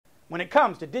When it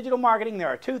comes to digital marketing, there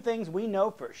are two things we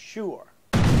know for sure.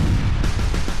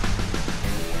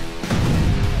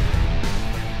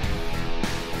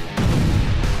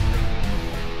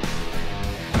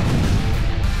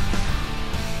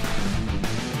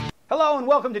 Hello and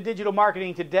welcome to Digital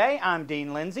Marketing Today. I'm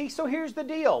Dean Lindsay. So here's the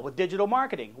deal with digital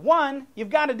marketing. One, you've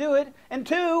got to do it, and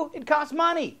two, it costs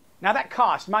money. Now that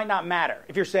cost might not matter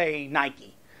if you're, say,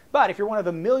 Nike. But if you're one of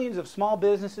the millions of small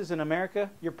businesses in America,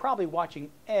 you're probably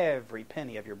watching every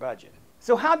penny of your budget.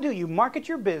 So how do you market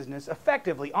your business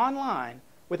effectively online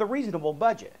with a reasonable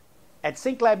budget? At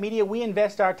SyncLab Media, we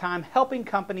invest our time helping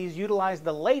companies utilize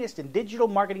the latest in digital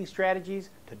marketing strategies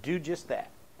to do just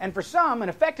that. And for some, an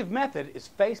effective method is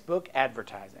Facebook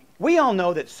advertising. We all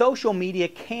know that social media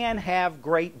can have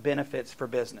great benefits for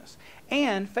business,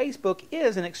 and Facebook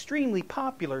is an extremely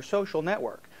popular social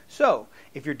network. So,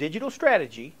 if your digital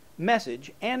strategy,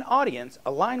 message, and audience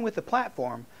align with the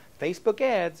platform, Facebook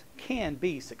ads can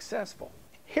be successful.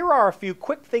 Here are a few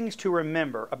quick things to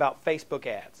remember about Facebook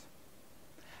ads.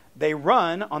 They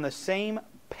run on the same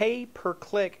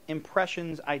pay-per-click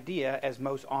impressions idea as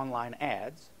most online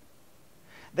ads.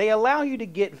 They allow you to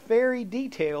get very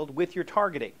detailed with your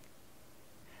targeting.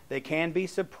 They can be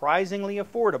surprisingly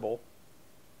affordable.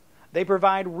 They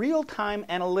provide real-time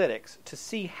analytics to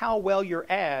see how well your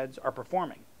ads are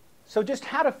performing. So just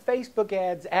how do Facebook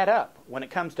ads add up when it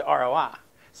comes to ROI?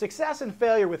 Success and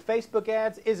failure with Facebook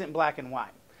ads isn't black and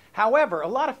white. However, a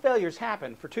lot of failures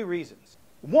happen for two reasons.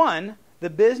 One, the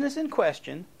business in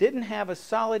question didn't have a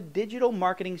solid digital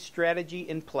marketing strategy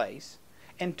in place.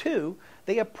 And two,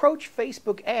 they approach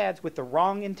Facebook ads with the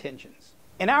wrong intentions.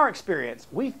 In our experience,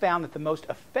 we found that the most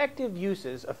effective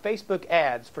uses of Facebook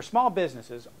ads for small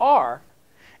businesses are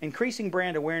increasing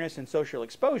brand awareness and social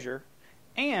exposure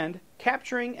and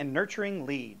capturing and nurturing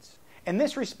leads. In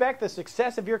this respect, the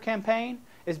success of your campaign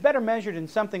is better measured in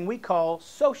something we call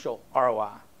social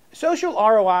ROI. Social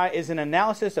ROI is an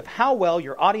analysis of how well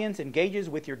your audience engages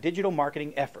with your digital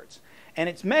marketing efforts, and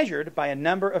it's measured by a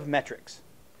number of metrics.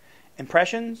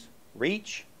 Impressions,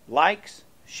 reach, likes,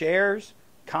 shares,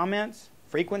 comments,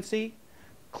 frequency,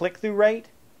 click-through rate,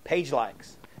 page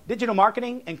likes. Digital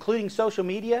marketing, including social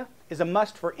media, is a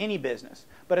must for any business,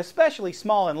 but especially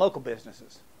small and local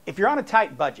businesses. If you're on a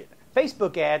tight budget,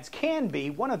 Facebook ads can be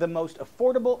one of the most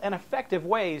affordable and effective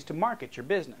ways to market your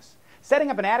business.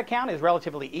 Setting up an ad account is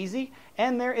relatively easy,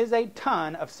 and there is a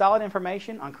ton of solid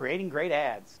information on creating great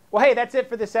ads. Well, hey, that's it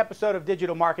for this episode of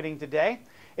Digital Marketing Today.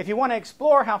 If you want to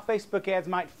explore how Facebook ads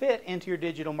might fit into your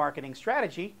digital marketing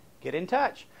strategy, get in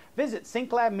touch. Visit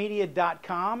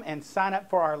SyncLabMedia.com and sign up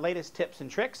for our latest tips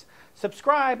and tricks.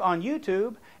 Subscribe on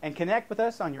YouTube and connect with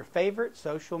us on your favorite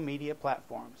social media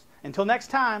platforms. Until next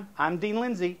time, I'm Dean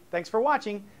Lindsay. Thanks for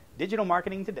watching Digital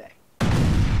Marketing Today.